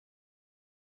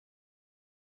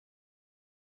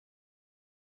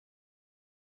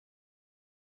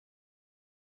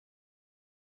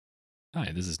Hi,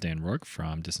 this is Dan Rourke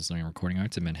from Distance Learning Recording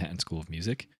Arts at Manhattan School of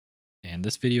Music, and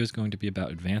this video is going to be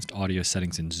about advanced audio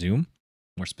settings in Zoom.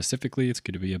 More specifically, it's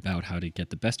going to be about how to get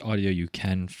the best audio you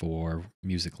can for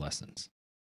music lessons.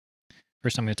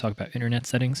 First, I'm going to talk about internet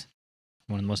settings.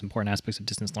 One of the most important aspects of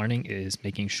distance learning is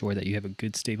making sure that you have a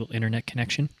good, stable internet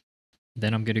connection.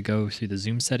 Then I'm going to go through the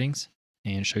Zoom settings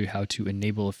and show you how to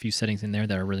enable a few settings in there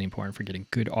that are really important for getting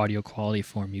good audio quality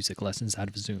for music lessons out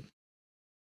of Zoom.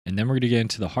 And then we're going to get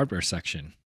into the hardware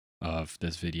section of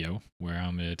this video, where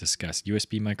I'm going to discuss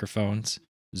USB microphones,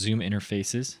 Zoom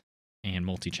interfaces, and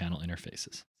multi-channel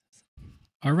interfaces.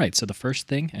 All right, so the first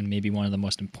thing, and maybe one of the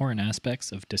most important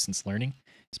aspects of distance learning,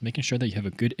 is making sure that you have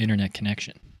a good internet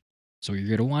connection. So what you're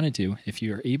going to want to do, if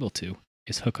you are able to,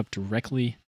 is hook up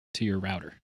directly to your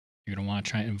router. You're going to want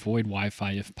to try and avoid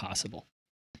Wi-Fi if possible.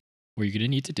 What you're going to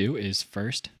need to do is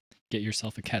first get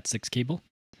yourself a Cat 6 cable.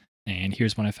 And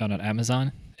here's one I found on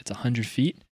Amazon. It's 100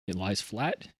 feet. It lies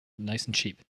flat, nice and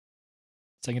cheap.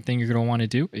 Second thing you're going to want to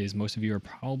do is most of you are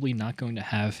probably not going to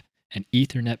have an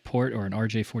Ethernet port or an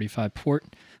RJ45 port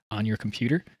on your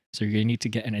computer. So you're going to need to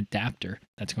get an adapter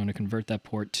that's going to convert that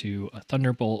port to a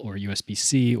Thunderbolt or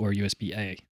USB-C or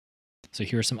USB-A. So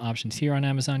here are some options here on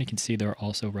Amazon. You can see they're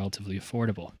also relatively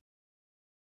affordable.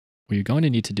 What you're going to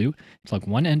need to do is plug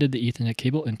one end of the Ethernet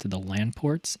cable into the LAN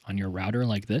ports on your router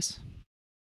like this,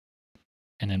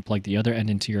 and then plug the other end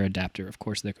into your adapter. Of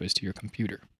course, that goes to your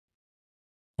computer.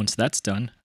 Once that's done,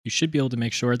 you should be able to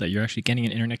make sure that you're actually getting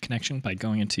an internet connection by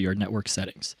going into your network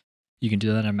settings. You can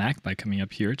do that on a Mac by coming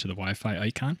up here to the Wi-Fi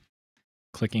icon,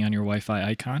 clicking on your Wi-Fi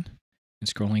icon, and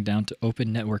scrolling down to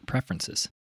Open Network Preferences.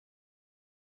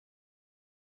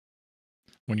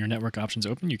 When your network options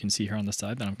open, you can see here on the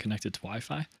side that I'm connected to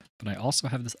Wi-Fi, but I also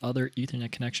have this other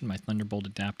Ethernet connection. My Thunderbolt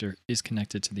adapter is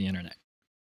connected to the internet.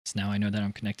 So now I know that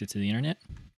I'm connected to the internet.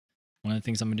 One of the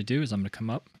things I'm going to do is I'm going to come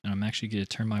up and I'm actually going to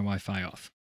turn my Wi-Fi off.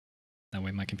 That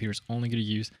way my computer is only going to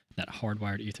use that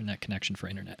hardwired Ethernet connection for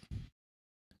internet.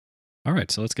 All right,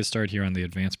 so let's get started here on the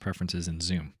advanced preferences in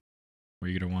Zoom.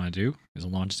 What you're going to want to do is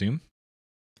launch Zoom,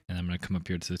 and I'm going to come up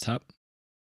here to the top.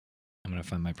 I'm going to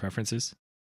find my preferences.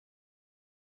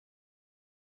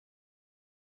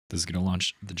 This is going to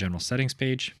launch the general settings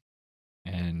page,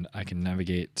 and I can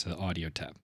navigate to the audio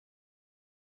tab.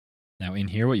 Now in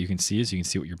here, what you can see is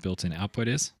what your built-in output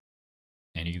is,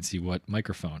 and you can see what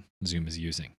microphone Zoom is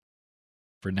using.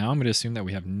 For now, I'm going to assume that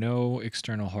we have no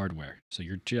external hardware. So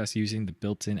you're just using the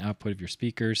built-in output of your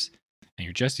speakers, and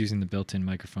you're just using the built-in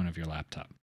microphone of your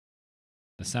laptop.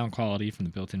 The sound quality from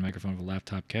the built-in microphone of a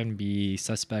laptop can be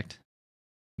suspect,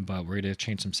 but we're going to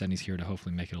change some settings here to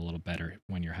hopefully make it a little better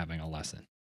when you're having a lesson.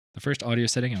 The first audio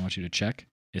setting I want you to check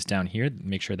is down here.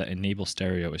 Make sure that Enable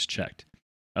Stereo is checked.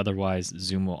 Otherwise,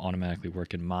 Zoom will automatically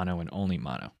work in mono and only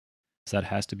mono. So that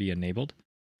has to be enabled.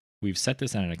 We've set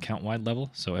this at an account-wide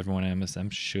level, so everyone at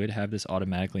MSM should have this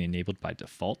automatically enabled by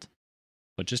default.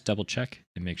 But just double check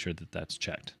and make sure that that's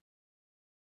checked.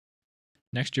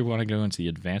 Next, you want to go into the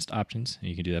advanced options, and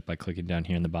you can do that by clicking down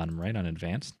here in the bottom right on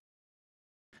advanced.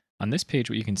 On this page,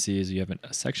 what you can see is you have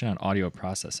a section on audio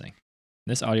processing.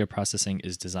 This audio processing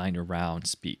is designed around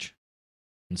speech.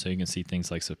 And so you can see things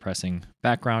like suppressing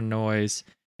background noise,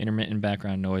 intermittent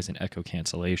background noise, and echo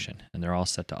cancellation, and they're all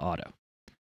set to auto.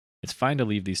 It's fine to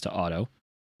leave these to auto.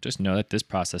 Just know that this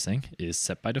processing is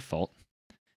set by default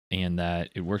and that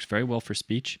it works very well for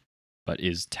speech, but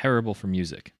is terrible for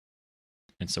music.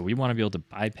 And so we want to be able to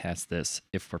bypass this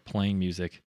if we're playing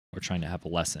music or trying to have a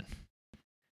lesson.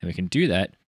 And we can do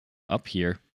that. Up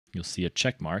here, you'll see a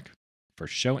check mark for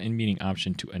Show in Meeting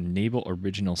option to enable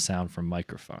original sound from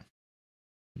microphone.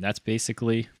 And that's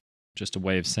basically just a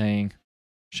way of saying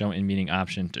Show in Meeting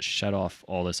option to shut off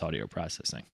all this audio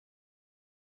processing.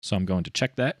 So I'm going to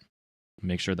check that,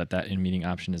 make sure that that in meeting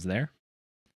option is there.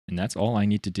 And that's all I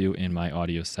need to do in my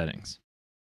audio settings.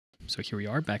 So here we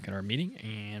are back at our meeting.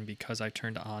 And because I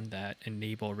turned on that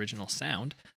enable original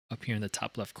sound, up here in the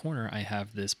top left corner, I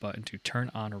have this button to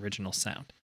turn on original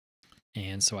sound.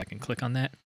 And so I can click on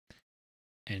that.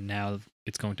 And now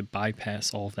it's going to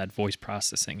bypass all of that voice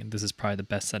processing. And this is probably the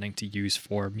best setting to use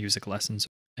for music lessons.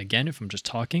 Again, if I'm just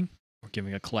talking or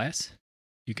giving a class,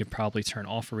 you could probably turn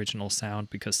off original sound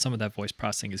because some of that voice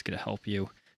processing is going to help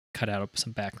you cut out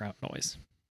some background noise.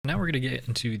 Now we're going to get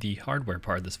into the hardware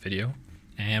part of this video,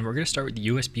 and we're going to start with the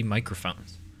USB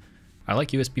microphones. I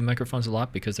like USB microphones a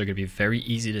lot because they're going to be very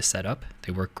easy to set up.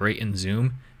 They work great in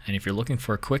Zoom, and if you're looking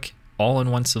for a quick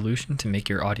all-in-one solution to make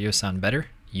your audio sound better,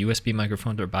 USB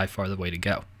microphones are by far the way to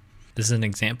go. This is an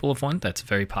example of one that's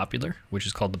very popular, which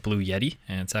is called the Blue Yeti,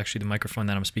 and it's actually the microphone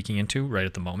that I'm speaking into right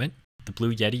at the moment. The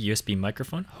Blue Yeti USB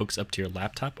microphone hooks up to your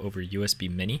laptop over USB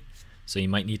Mini, So you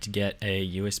might need to get a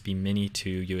USB mini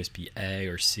to USB A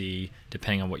or C,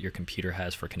 depending on what your computer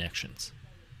has for connections.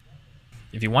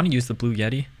 If you want to use the Blue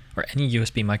Yeti or any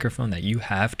USB microphone that you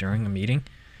have during a meeting,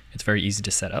 it's very easy to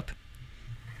set up.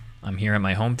 I'm here at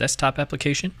my home desktop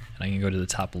application, and I can go to the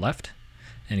top left.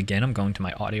 And again, I'm going to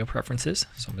my audio preferences.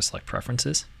 So I'm going to select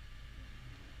preferences.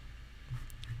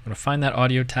 I'm going to find that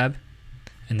audio tab,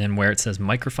 and then where it says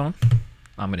microphone,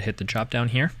 I'm going to hit the drop down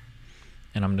here,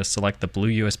 and I'm going to select the Blue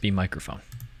USB microphone.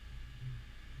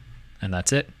 And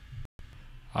that's it.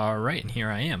 All right, and here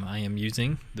I am. I am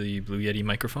using the Blue Yeti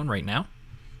microphone right now,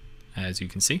 as you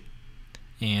can see.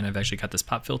 And I've actually got this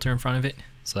pop filter in front of it,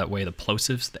 so that way the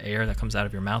plosives, the air that comes out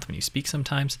of your mouth when you speak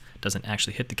sometimes, doesn't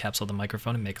actually hit the capsule of the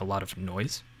microphone and make a lot of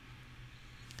noise.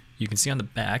 You can see on the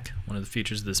back, one of the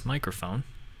features of this microphone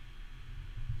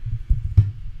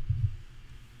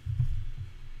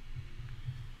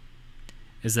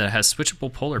is that it has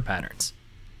switchable polar patterns.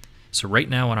 So right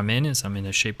now what I'm in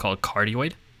a shape called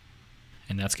cardioid,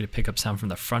 and that's going to pick up sound from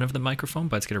the front of the microphone,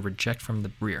 but it's going to reject from the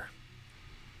rear.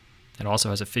 It also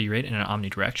has a figure 8 and an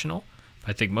omnidirectional, but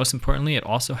I think most importantly it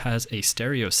also has a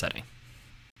stereo setting.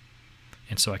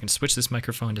 And so I can switch this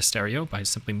microphone to stereo by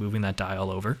simply moving that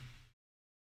dial over.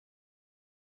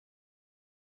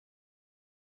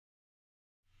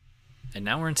 And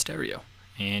now we're in stereo,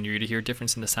 and you're going to hear a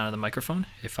difference in the sound of the microphone.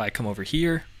 If I come over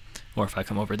here, or if I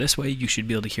come over this way, you should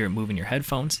be able to hear it move in your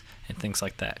headphones and things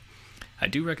like that. I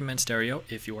do recommend stereo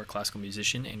if you're a classical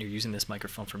musician and you're using this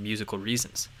microphone for musical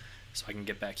reasons. So I can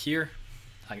get back here,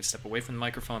 I can step away from the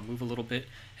microphone, move a little bit,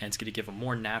 and it's going to give a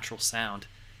more natural sound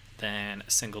than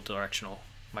a single directional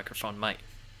microphone might.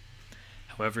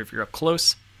 However, if you're up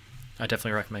close, I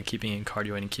definitely recommend keeping it in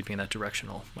cardioid and keeping that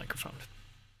directional microphone.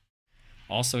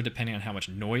 Also, depending on how much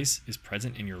noise is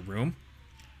present in your room,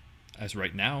 as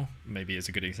right now, maybe as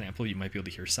a good example, you might be able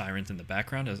to hear sirens in the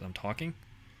background as I'm talking.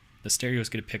 The stereo is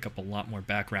going to pick up a lot more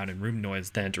background and room noise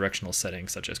than a directional setting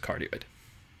such as cardioid.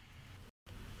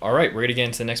 Alright, we're going to get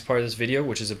into the next part of this video,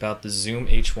 which is about the Zoom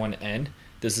H1N.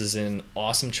 This is an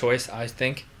awesome choice, I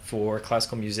think, for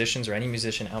classical musicians or any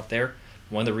musician out there.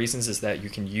 One of the reasons is that you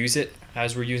can use it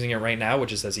as we're using it right now,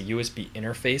 which is as a USB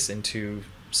interface into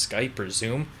Skype or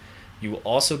Zoom. You will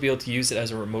also be able to use it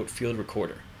as a remote field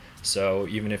recorder. So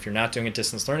even if you're not doing a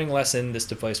distance learning lesson, this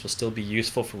device will still be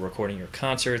useful for recording your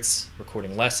concerts,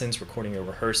 recording lessons, recording your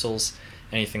rehearsals,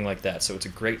 anything like that. So it's a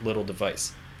great little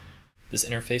device. This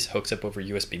interface hooks up over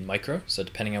USB micro, so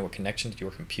depending on what connection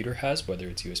your computer has, whether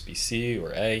it's USB-C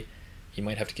or A, you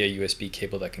might have to get a USB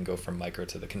cable that can go from micro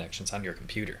to the connections on your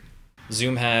computer.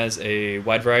 Zoom has a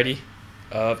wide variety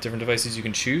of different devices you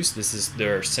can choose. This is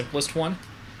their simplest one.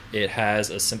 It has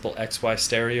a simple XY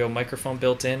stereo microphone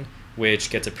built in, which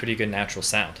gets a pretty good natural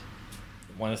sound.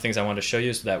 One of the things I wanted to show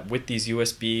you is that with these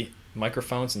USB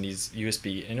microphones and these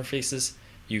USB interfaces,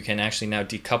 you can actually now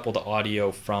decouple the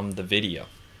audio from the video.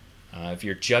 If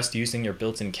you're just using your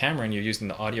built-in camera and you're using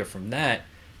the audio from that,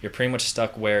 you're pretty much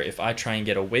stuck where if I try and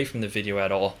get away from the video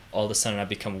at all of a sudden I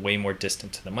become way more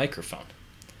distant to the microphone.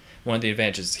 One of the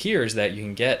advantages here is that you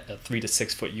can get a 3 to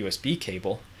 6 foot USB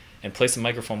cable and place the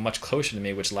microphone much closer to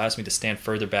me, which allows me to stand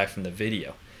further back from the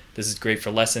video. This is great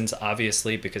for lessons,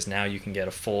 obviously, because now you can get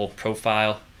a full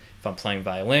profile. If I'm playing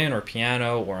violin or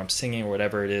piano or I'm singing or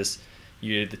whatever it is,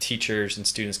 the teachers and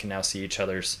students can now see each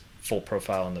other's full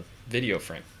profile in the video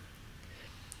frame.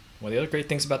 One of the other great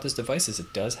things about this device is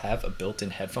it does have a built-in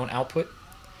headphone output.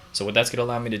 So what that's going to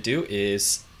allow me to do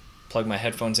is plug my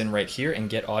headphones in right here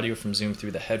and get audio from Zoom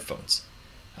through the headphones.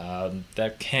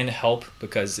 That can help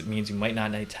because it means you might not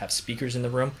need to have speakers in the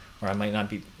room, or I might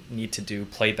not need to do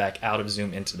playback out of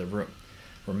Zoom into the room.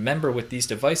 Remember, with these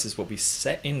devices, what we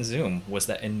set in Zoom was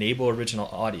that enable original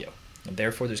audio, and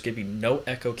therefore there's going to be no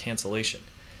echo cancellation.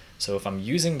 So if I'm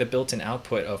using the built-in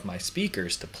output of my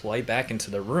speakers to play back into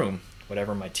the room,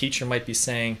 whatever my teacher might be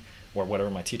saying or whatever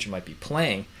my teacher might be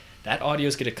playing, that audio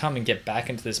is going to come and get back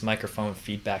into this microphone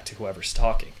feedback to whoever's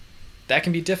talking. That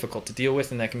can be difficult to deal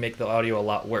with, and that can make the audio a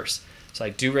lot worse. So I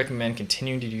do recommend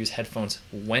continuing to use headphones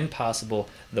when possible,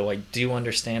 though I do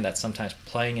understand that sometimes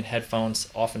playing in headphones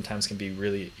oftentimes can be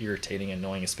really irritating and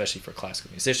annoying, especially for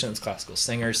classical musicians, classical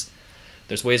singers.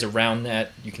 There's ways around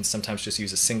that. You can sometimes just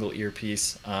use a single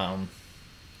earpiece. It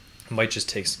might just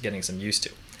take getting some used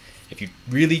to. If you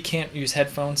really can't use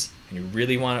headphones and you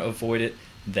really want to avoid it,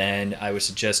 then I would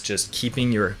suggest just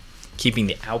keeping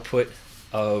the output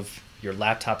of your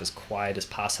laptop as quiet as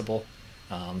possible,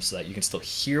 so that you can still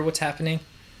hear what's happening,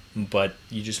 but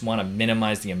you just want to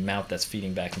minimize the amount that's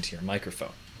feeding back into your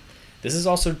microphone. This is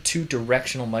also 2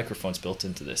 directional microphones built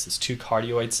into this. It's 2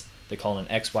 cardioids. They call it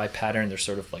an XY pattern. They're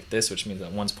sort of like this, which means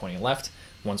that one's pointing left,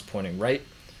 one's pointing right.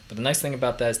 But the nice thing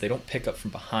about that is they don't pick up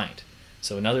from behind.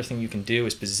 So another thing you can do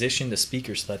is position the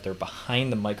speakers so that they're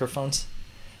behind the microphones,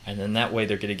 and then that way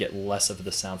they're going to get less of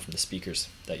the sound from the speakers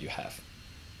that you have.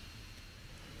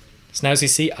 So now as you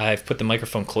see, I've put the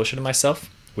microphone closer to myself,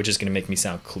 which is going to make me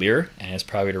sound clearer, and it's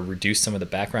probably going to reduce some of the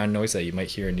background noise that you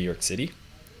might hear in New York City.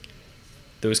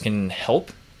 Those can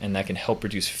help, and that can help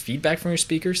reduce feedback from your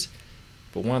speakers.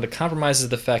 But one of the compromises is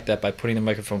the fact that by putting the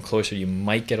microphone closer, you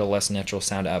might get a less natural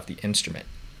sound out of the instrument.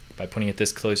 By putting it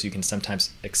this close, you can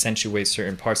sometimes accentuate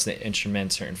certain parts of the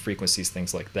instrument, certain frequencies,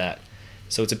 things like that.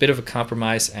 So it's a bit of a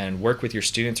compromise, and work with your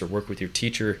students or work with your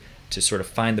teacher to sort of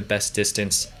find the best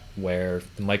distance where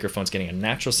the microphone's getting a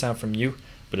natural sound from you,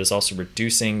 but is also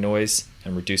reducing noise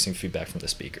and reducing feedback from the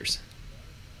speakers.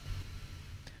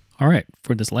 All right,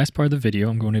 for this last part of the video,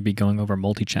 I'm going to be going over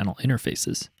multi-channel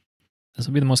interfaces. This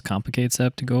will be the most complicated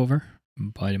setup to go over,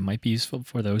 but it might be useful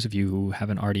for those of you who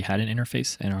haven't already had an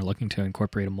interface and are looking to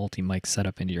incorporate a multi-mic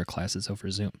setup into your classes over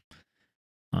Zoom.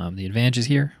 The advantages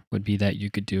here would be that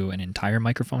you could do an entire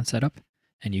microphone setup,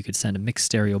 and you could send a mixed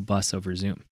stereo bus over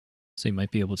Zoom. So you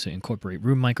might be able to incorporate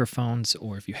room microphones,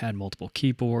 or if you had multiple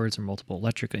keyboards or multiple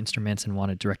electric instruments and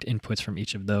wanted direct inputs from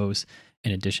each of those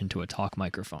in addition to a talk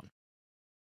microphone.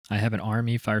 I have an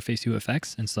RME Fireface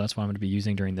UFX, and so that's what I'm going to be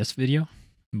using during this video,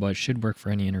 but it should work for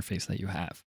any interface that you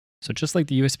have. So just like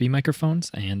the USB microphones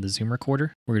and the Zoom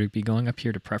recorder, we're going to be going up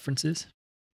here to Preferences,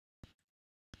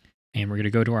 and we're going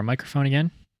to go to our microphone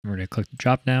again. We're going to click the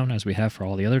drop down as we have for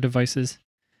all the other devices,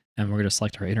 and we're going to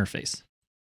select our interface.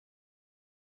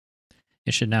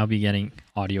 It should now be getting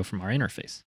audio from our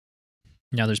interface.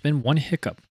 Now there's been one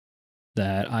hiccup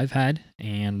that I've had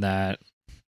and that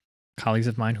colleagues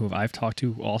of mine who I've talked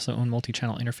to who also own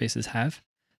multi-channel interfaces have.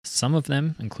 Some of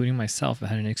them, including myself, have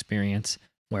had an experience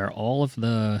where all of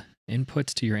the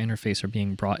inputs to your interface are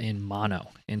being brought in mono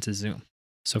into Zoom.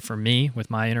 So for me, with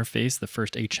my interface, the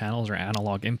first 8 channels are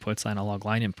analog inputs, analog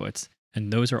line inputs,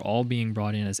 and those are all being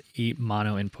brought in as 8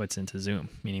 mono inputs into Zoom,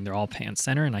 meaning they're all pan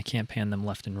center and I can't pan them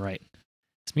left and right.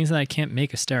 This means that I can't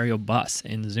make a stereo bus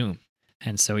in Zoom.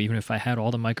 And so even if I had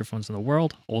all the microphones in the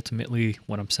world, ultimately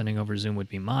what I'm sending over Zoom would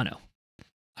be mono.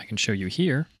 I can show you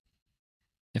here,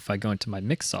 if I go into my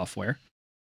mix software,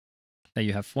 that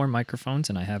you have 4 microphones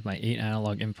and I have my 8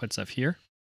 analog inputs up here.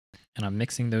 And I'm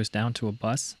mixing those down to a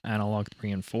bus, analog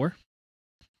 3 and 4.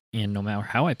 And no matter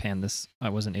how I pan this, I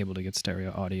wasn't able to get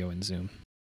stereo audio in Zoom.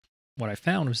 What I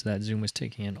found was that Zoom was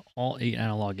taking in all 8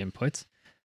 analog inputs,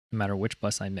 no matter which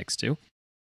bus I mixed to.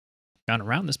 Found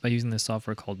around this by using this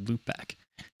software called Loopback.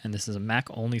 And this is a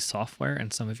Mac-only software,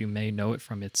 and some of you may know it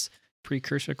from its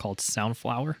precursor called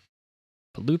Soundflower.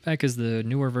 But Loopback is the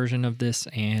newer version of this,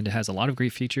 and it has a lot of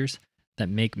great features that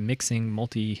make mixing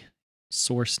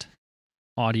multi-sourced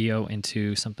audio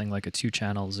into something like a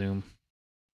 2-channel Zoom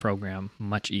program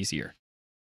much easier.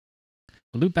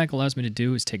 What Loopback allows me to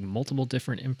do is take multiple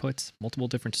different inputs, multiple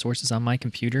different sources on my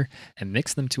computer, and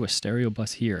mix them to a stereo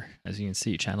bus here, as you can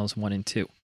see, channels 1 and 2.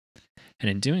 And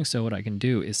in doing so, what I can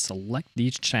do is select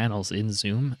these channels in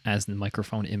Zoom as the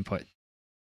microphone input.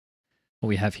 What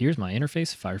we have here is my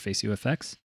interface, Fireface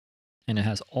UFX, and it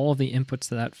has all of the inputs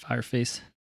to that Fireface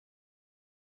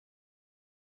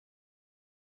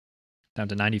down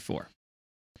to 94.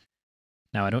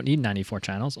 Now I don't need 94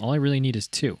 channels, all I really need is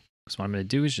 2. So what I'm going to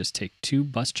do is just take 2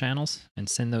 bus channels and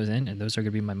send those in, and those are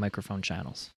going to be my microphone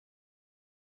channels.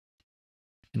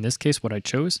 In this case, what I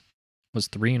chose was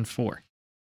 3 and 4.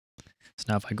 So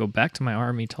now if I go back to my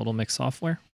RME Total Mix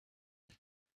software,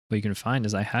 what you can find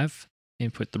is I have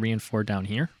input 3 and 4 down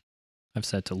here. I've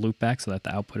set to loopback so that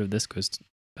the output of this goes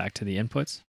back to the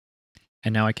inputs.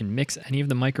 And now I can mix any of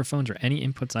the microphones or any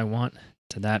inputs I want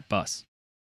to that bus.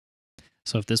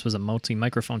 So if this was a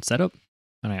multi-microphone setup,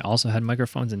 and I also had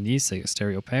microphones in these, say a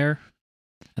stereo pair,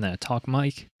 and then a talk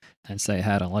mic, and say I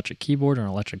had an electric keyboard or an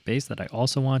electric bass that I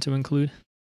also wanted to include,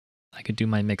 I could do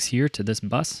my mix here to this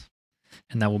bus,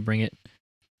 and that will bring it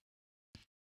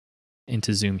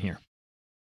into Zoom here.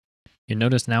 You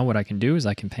notice now what I can do is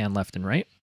I can pan left and right.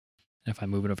 And if I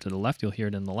move it over to the left, you'll hear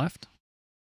it in the left.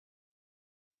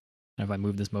 And if I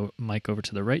move this mic over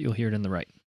to the right, you'll hear it in the right.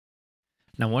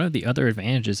 Now, one of the other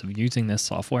advantages of using this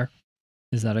software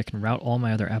is that I can route all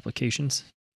my other applications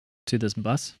to this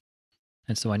bus.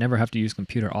 And so I never have to use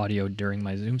computer audio during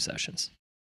my Zoom sessions.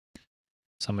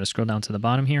 So I'm going to scroll down to the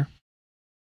bottom here.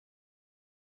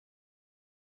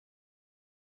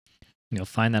 And you'll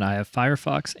find that I have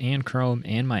Firefox and Chrome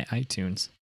and my iTunes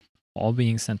all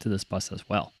being sent to this bus as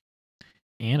well.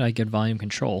 And I get volume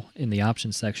control in the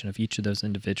options section of each of those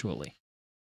individually.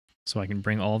 So I can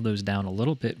bring all of those down a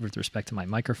little bit with respect to my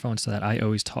microphone so that I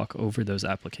always talk over those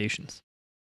applications.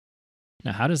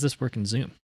 Now, how does this work in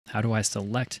Zoom? How do I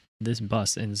select this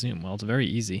bus in Zoom? Well, it's very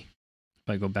easy. If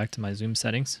I go back to my Zoom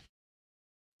settings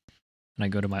and I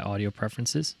go to my audio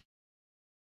preferences,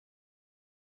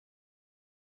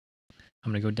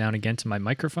 I'm going to go down again to my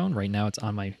microphone. Right now it's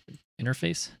on my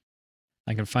interface.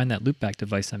 I can find that loopback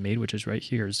device I made, which is right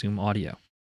here, Zoom Audio.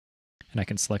 And I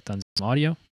can select on Zoom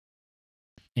Audio,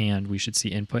 and we should see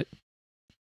input.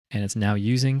 And it's now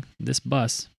using this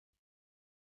bus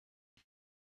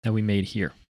that we made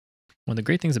here. One of the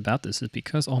great things about this is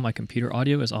because all my computer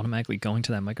audio is automatically going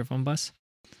to that microphone bus,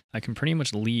 I can pretty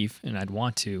much leave, and I'd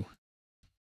want to,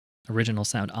 original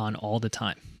sound on all the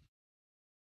time.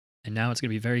 And now it's going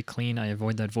to be very clean. I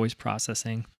avoid that voice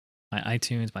processing. My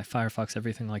iTunes, my Firefox,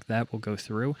 everything like that will go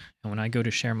through. And when I go to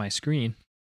share my screen,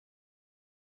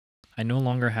 I no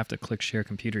longer have to click share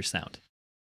computer sound.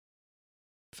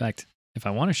 In fact, if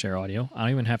I want to share audio, I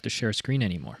don't even have to share a screen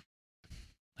anymore.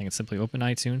 I can simply open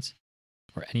iTunes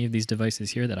or any of these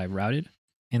devices here that I routed,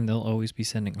 and they'll always be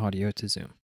sending audio to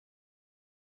Zoom.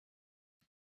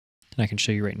 And I can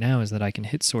show you right now is that I can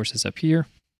hit sources up here,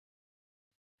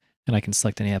 and I can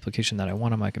select any application that I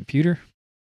want on my computer.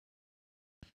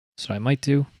 So what I might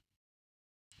do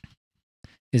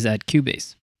is add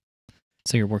Cubase.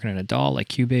 So you're working in a DAW like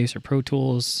Cubase or Pro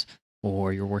Tools,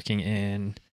 or you're working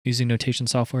in music notation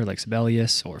software like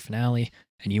Sibelius or Finale,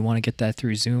 and you want to get that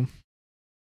through Zoom.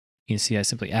 You can see I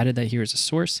simply added that here as a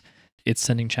source. It's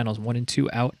sending channels 1 and 2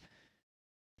 out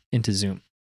into Zoom.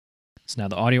 So now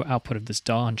the audio output of this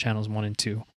DAW on channels 1 and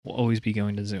 2 will always be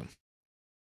going to Zoom.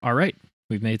 All right,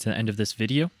 we've made it to the end of this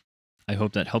video. I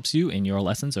hope that helps you in your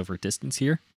lessons over distance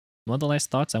here. One of the last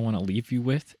thoughts I want to leave you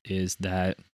with is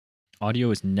that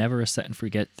audio is never a set and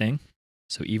forget thing.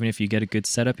 So even if you get a good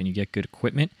setup and you get good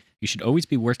equipment, you should always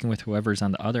be working with whoever's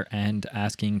on the other end,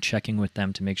 checking with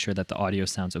them to make sure that the audio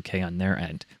sounds okay on their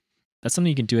end. That's something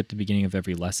you can do at the beginning of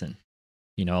every lesson.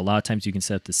 You know, a lot of times you can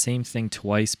set up the same thing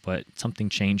twice, but something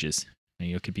changes.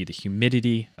 You know, it could be the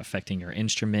humidity affecting your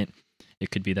instrument.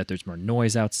 It could be that there's more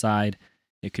noise outside.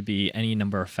 It could be any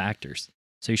number of factors.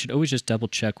 So you should always just double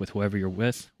check with whoever you're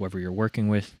with, whoever you're working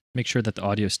with. Make sure that the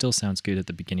audio still sounds good at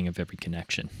the beginning of every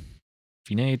connection. If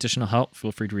you need any additional help,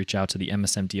 feel free to reach out to the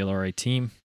MSM DLRA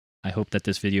team. I hope that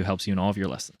this video helps you in all of your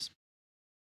lessons.